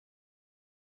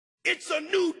It's a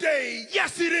new day.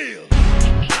 Yes, it is.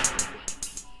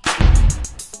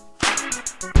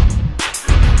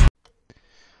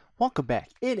 Welcome back.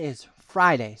 It is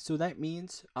Friday, so that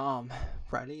means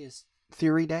Friday is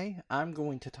theory day. I'm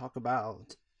going to talk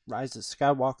about Rise of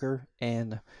Skywalker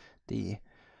and the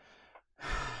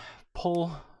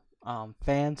pull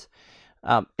fans.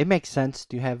 It makes sense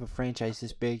to have a franchise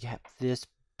have this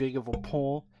big of a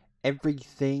pull.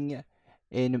 Everything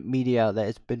in media that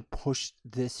has been pushed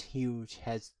this huge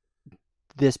has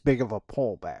this big of a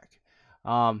pull back.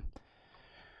 I'm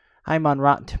on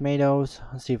Rotten Tomatoes.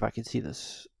 Let's see if I can see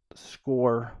this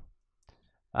score.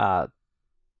 Let's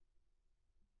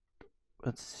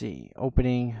see.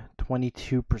 Opening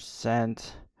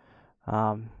 22%.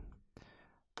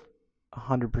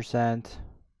 100%.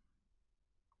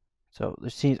 So there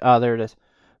seems there it is.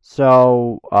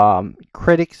 So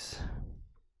critics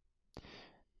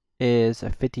is a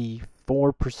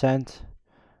 54%.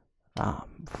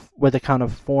 With a count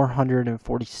of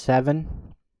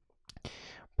 447.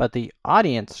 But the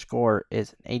audience score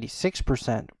is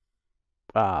 86%.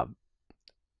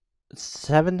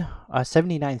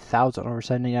 79,000 over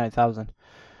 79,000.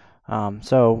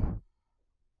 And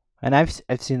I've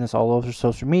seen this all over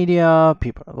social media.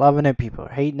 People are loving it. People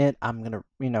are hating it. I'm gonna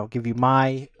give you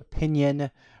my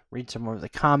opinion. Read some of the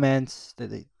comments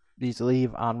that these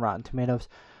leave on Rotten Tomatoes.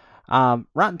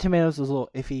 Rotten Tomatoes is a little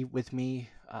iffy with me.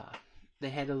 They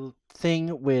had a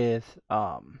thing with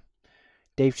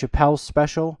Dave Chappelle's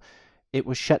special. It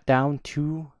was shut down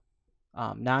to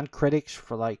non-critics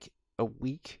for like a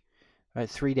week, right,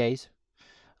 3 days.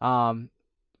 And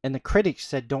the critics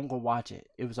said, "Don't go watch it.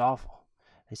 It was awful."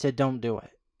 They said, "Don't do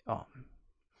it."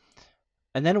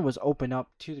 And then it was open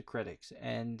up to the critics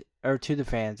or to the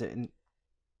fans, and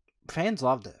fans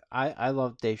loved it. I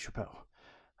love Dave Chappelle.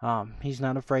 He's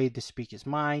not afraid to speak his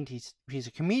mind. He's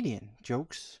a comedian.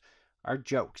 Jokes are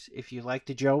jokes. If you like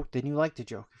the joke, then you like the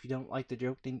joke. If you don't like the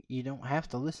joke, then you don't have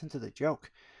to listen to the joke.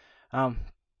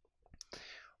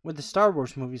 With the Star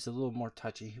Wars movies, a little more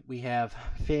touchy. We have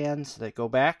fans that go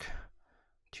back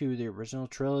to the original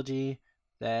trilogy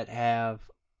that have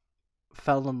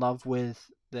fell in love with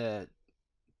the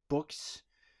books,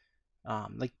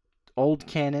 like old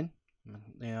canon,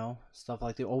 stuff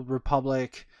like the Old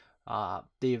Republic,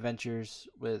 the adventures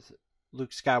with Luke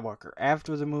Skywalker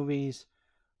after the movies.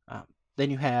 Then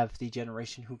you have the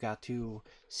generation who got to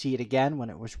see it again when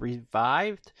it was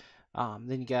revived.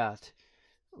 Then you got,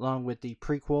 along with the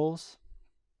prequels,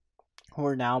 who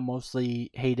are now mostly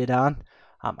hated on.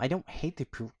 I don't hate the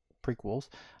prequels.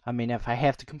 I mean, if I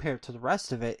have to compare it to the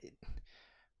rest of it, it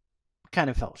kind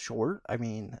of fell short. I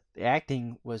mean, the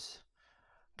acting was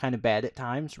kind of bad at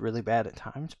times, really bad at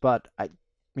times. But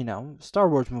Star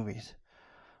Wars movies.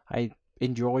 I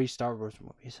enjoy Star Wars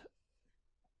movies.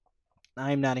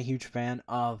 I'm not a huge fan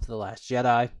of The Last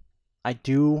Jedi. I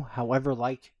do, however,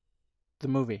 like the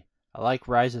movie. I like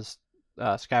Rise of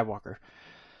Skywalker.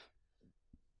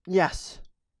 Yes.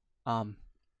 When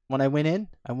I went in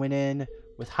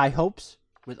with high hopes,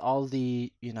 with all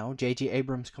the, J.J.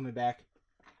 Abrams coming back,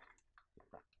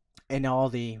 and all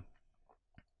the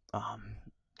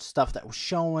stuff that was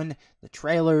shown, the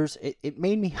trailers. It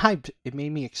made me hyped. It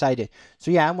made me excited.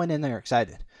 So yeah, I went in there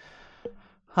excited.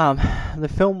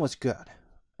 The film was good.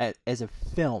 As a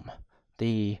film,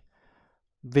 the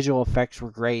visual effects were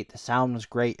great. The sound was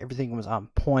great. Everything was on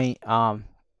point.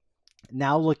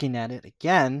 Now looking at it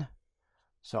again,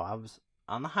 so I was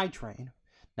on the high train.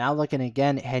 Now looking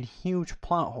again, it had huge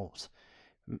plot holes.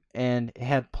 And it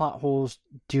had plot holes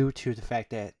due to the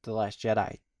fact that The Last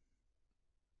Jedi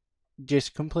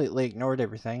just completely ignored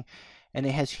everything. And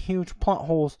it has huge plot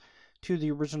holes to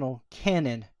the original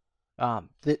canon.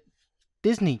 The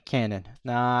Disney canon,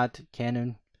 not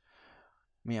canon,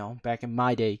 back in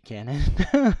my day canon.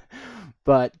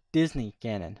 But Disney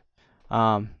canon.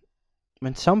 And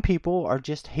some people are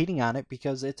just hating on it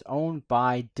because it's owned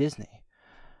by Disney.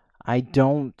 I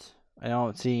don't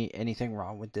see anything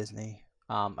wrong with Disney.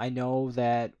 I know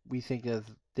that we think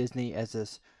of Disney as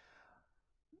this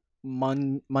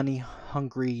money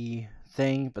hungry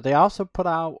thing, but they also put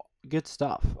out good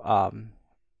stuff.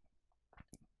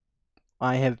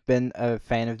 I have been a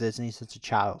fan of Disney since a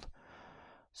child.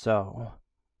 So,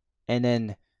 and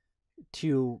then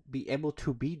to be able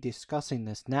to be discussing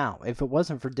this now, if it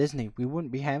wasn't for Disney, we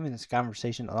wouldn't be having this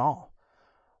conversation at all.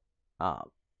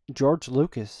 George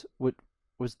Lucas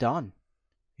was done.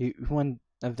 He wouldn't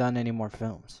have done any more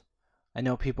films. I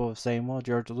know people are saying, well,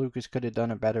 George Lucas could have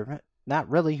done it better. Not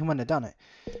really. He wouldn't have done it.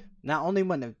 Not only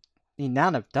wouldn't he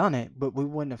not have done it, but we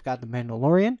wouldn't have got The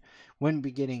Mandalorian. Wouldn't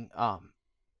be getting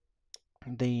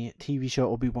the TV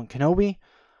show Obi-Wan Kenobi.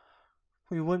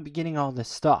 we wouldn't be getting all this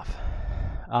stuff.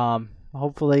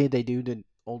 Hopefully they do the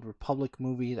Old Republic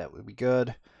movie. That would be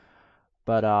good.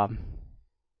 But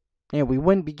yeah, we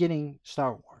wouldn't be getting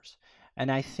Star Wars.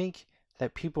 And I think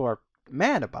that people are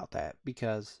mad about that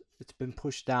because it's been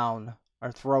pushed down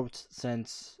our throats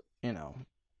since,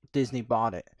 Disney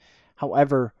bought it.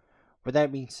 However, with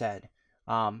that being said,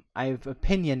 I have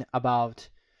opinion about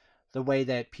the way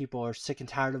that people are sick and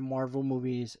tired of Marvel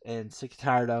movies and sick and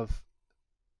tired of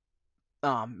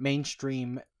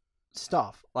mainstream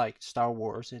stuff like Star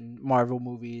Wars and Marvel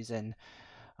movies and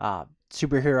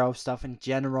superhero stuff in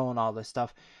general and all this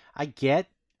stuff. I get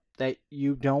that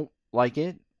you don't like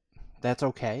it. That's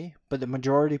okay. But the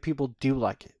majority of people do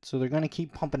like it. So they're going to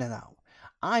keep pumping it out.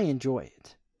 I enjoy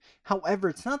it. However,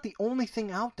 it's not the only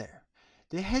thing out there.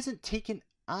 It hasn't taken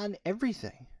on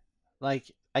everything.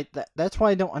 Like, that's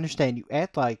why I don't understand. You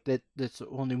act like that's the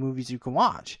only movies you can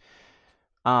watch.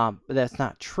 But that's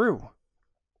not true.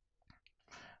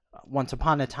 Once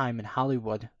Upon a Time in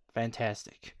Hollywood,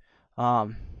 fantastic.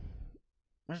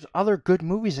 There's other good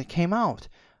movies that came out.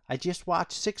 I just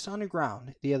watched Six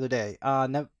Underground the other day.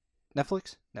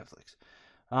 Netflix.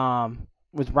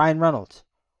 With Ryan Reynolds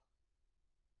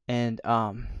and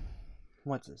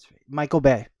what's his face? Michael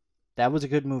Bay. That was a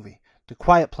good movie. The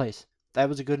Quiet Place. That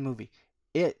was a good movie.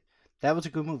 That was a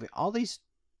good movie. All these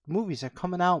movies are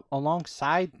coming out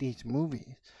alongside these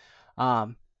movies.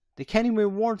 The Academy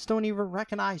Awards don't even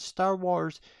recognize Star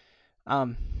Wars.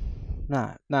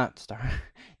 Not Star.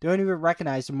 They don't even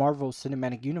recognize the Marvel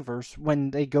Cinematic Universe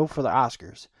when they go for the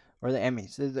Oscars or the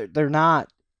Emmys. They're not.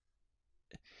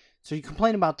 So you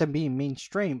complain about them being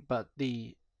mainstream, but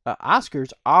the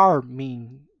Oscars are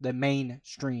the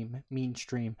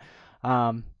mainstream.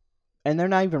 And they're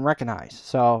not even recognized.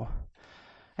 So,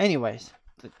 anyways,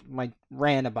 my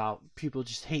rant about people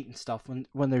just hating stuff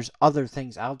when there's other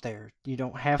things out there. You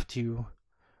don't have to,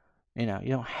 you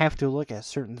don't have to look at a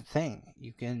certain thing.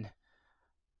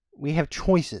 We have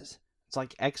choices. It's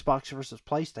like Xbox versus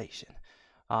PlayStation.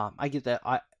 I get that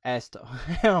asked.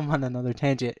 I'm on another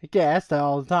tangent. I get asked that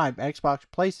all the time. Xbox,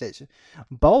 PlayStation,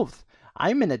 both.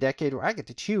 I'm in a decade where I get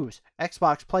to choose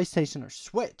Xbox, PlayStation, or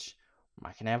Switch.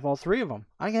 I can have all three of them.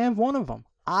 I can have one of them.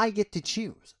 I get to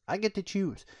choose.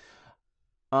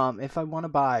 If I want to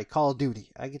buy Call of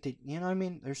Duty, I get to. You know what I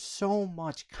mean? There's so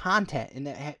much content in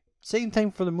that. Same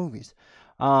thing for the movies.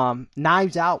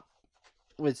 Knives Out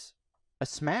was a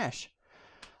smash.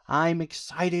 I'm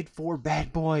excited for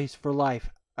Bad Boys for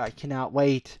Life. I cannot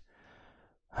wait.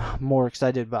 I'm more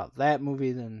excited about that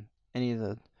movie than any of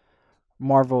the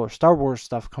Marvel or Star Wars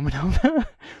stuff coming out.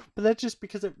 But that's just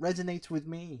because it resonates with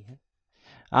me.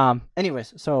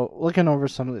 Anyways, so looking over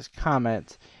some of these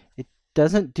comments, it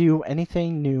doesn't do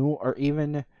anything new or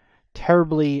even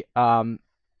terribly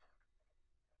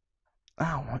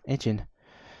itching.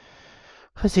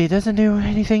 Let's see, it doesn't do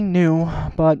anything new,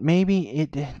 but maybe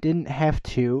it didn't have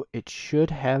to. It should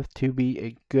have to be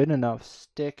a good enough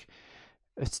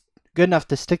It's good enough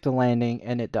to stick the landing,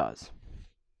 and it does.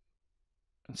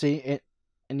 See,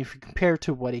 and if you compare it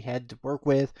to what he had to work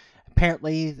with,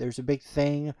 apparently there's a big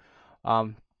thing.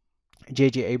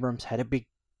 J.J. Abrams had a big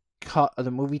cut of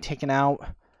the movie taken out.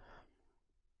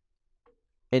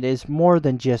 It is more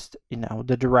than just,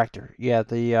 the director. Yeah,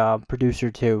 the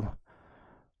producer too.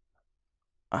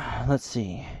 Let's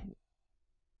see.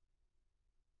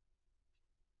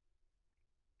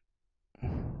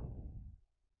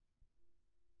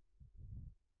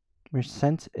 We're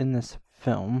sent in this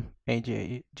film,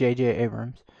 J.J.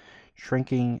 Abrams,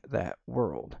 shrinking that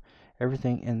world.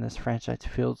 Everything in this franchise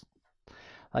feels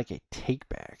like a take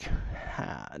back.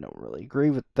 I don't really agree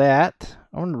with that.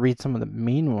 I want to read some of the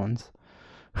mean ones.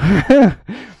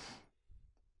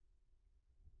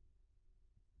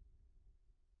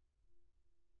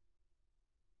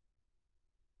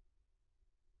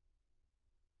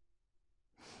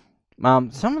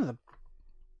 Some of the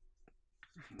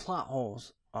plot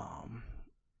holes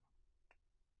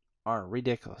are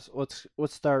ridiculous. Let's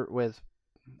start with.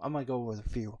 I'm gonna go with a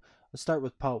few. Let's start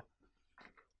with Poe.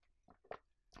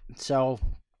 So,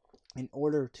 in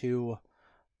order to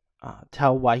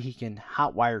tell why he can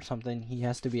hotwire something, he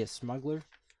has to be a smuggler.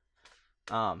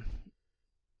 But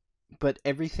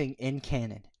everything in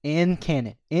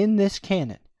this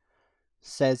canon,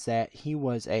 says that he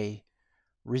was a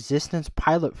resistance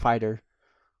pilot fighter.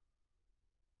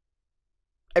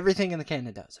 Everything in the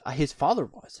canon does. His father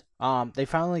was. They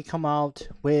finally come out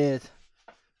with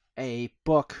a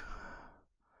book.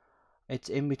 It's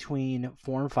in between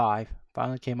 4 and 5.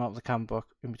 Finally came out with a comic book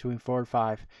in between 4 and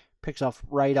 5. Picks off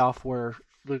right off where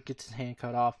Luke gets his hand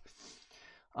cut off.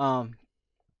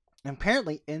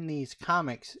 Apparently in these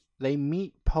comics, they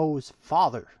meet Poe's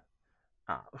father,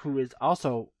 who is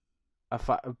also a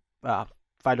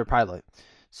fighter pilot.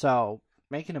 So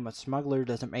making him a smuggler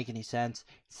doesn't make any sense.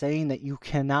 Saying that you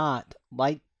cannot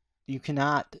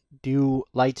do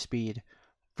light speed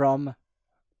from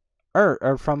Earth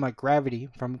or from a gravity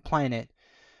from a planet,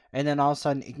 and then all of a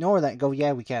sudden ignore that and go,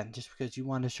 yeah, we can, just because you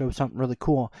want to show something really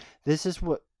cool. This is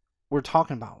what we're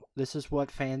talking about. This is what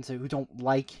fans who don't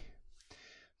like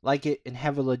it and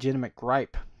have a legitimate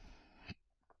gripe,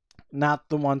 not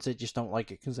the ones that just don't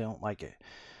like it because they don't like it.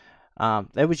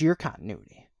 That was your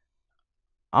continuity.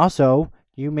 Also,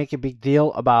 you make a big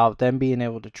deal about them being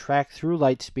able to track through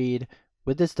light speed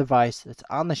with this device that's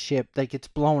on the ship that gets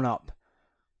blown up.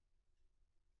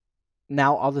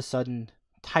 Now, all of a sudden,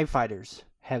 TIE fighters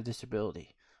have this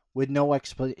ability with no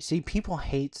explanation. See, people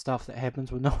hate stuff that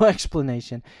happens with no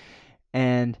explanation.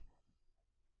 And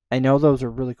I know those are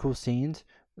really cool scenes.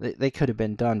 They could have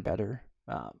been done better.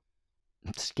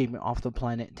 Escaping off the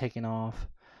planet and taking off.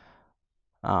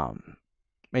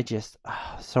 It just,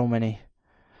 so many.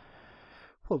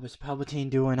 What was Palpatine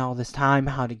doing all this time?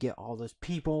 How to get all those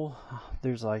people?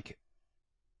 There's like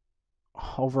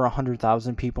over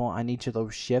 100,000 people on each of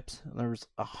those ships. There's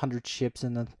 100 ships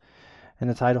in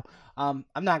the title. I'm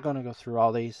not going to go through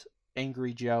all these.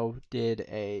 Angry Joe did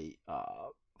a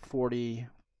 40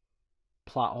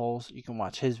 plot holes. You can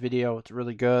watch his video. It's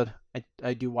really good.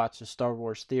 I do watch the Star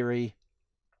Wars Theory.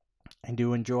 I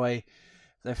do enjoy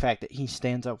the fact that he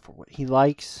stands up for what he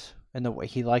likes and the way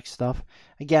he likes stuff.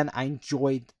 Again, I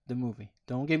enjoyed the movie.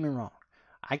 Don't get me wrong.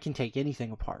 I can take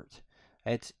anything apart.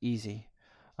 It's easy.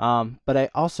 But I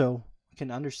also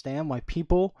can understand why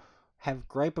people have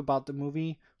gripe about the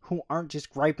movie who aren't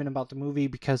just griping about the movie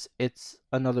because it's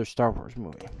another Star Wars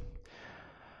movie.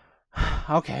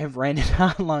 Okay, I've ranted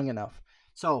on long enough.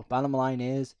 So, bottom line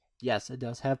is, yes, it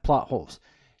does have plot holes.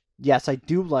 Yes, I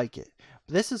do like it.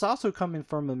 But this is also coming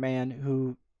from a man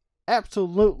who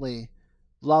absolutely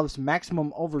loves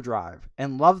Maximum Overdrive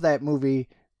and loved that movie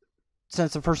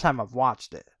since the first time I've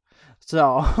watched it.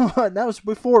 So, that was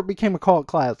before it became a cult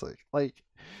classic. Like,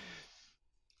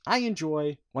 I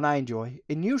enjoy what I enjoy,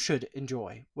 and you should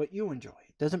enjoy what you enjoy.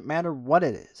 Doesn't matter what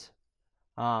it is.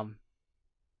 Go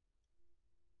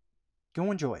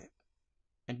enjoy it,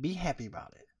 and be happy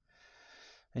about it.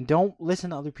 And don't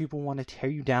listen to other people want to tear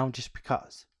you down just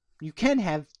because. You can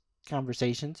have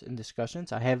conversations and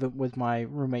discussions. I have it with my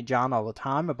roommate John all the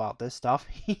time about this stuff.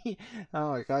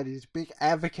 Oh my god, he's a big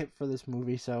advocate for this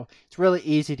movie, so it's really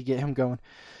easy to get him going.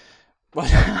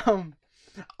 But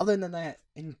other than that,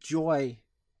 enjoy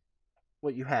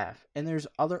what you have. And there's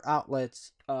other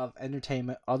outlets of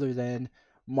entertainment other than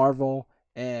Marvel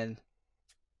and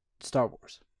Star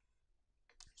Wars.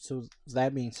 So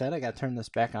that being said, I gotta turn this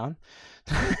back on.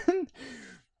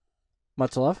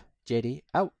 Much love, JD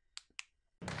out.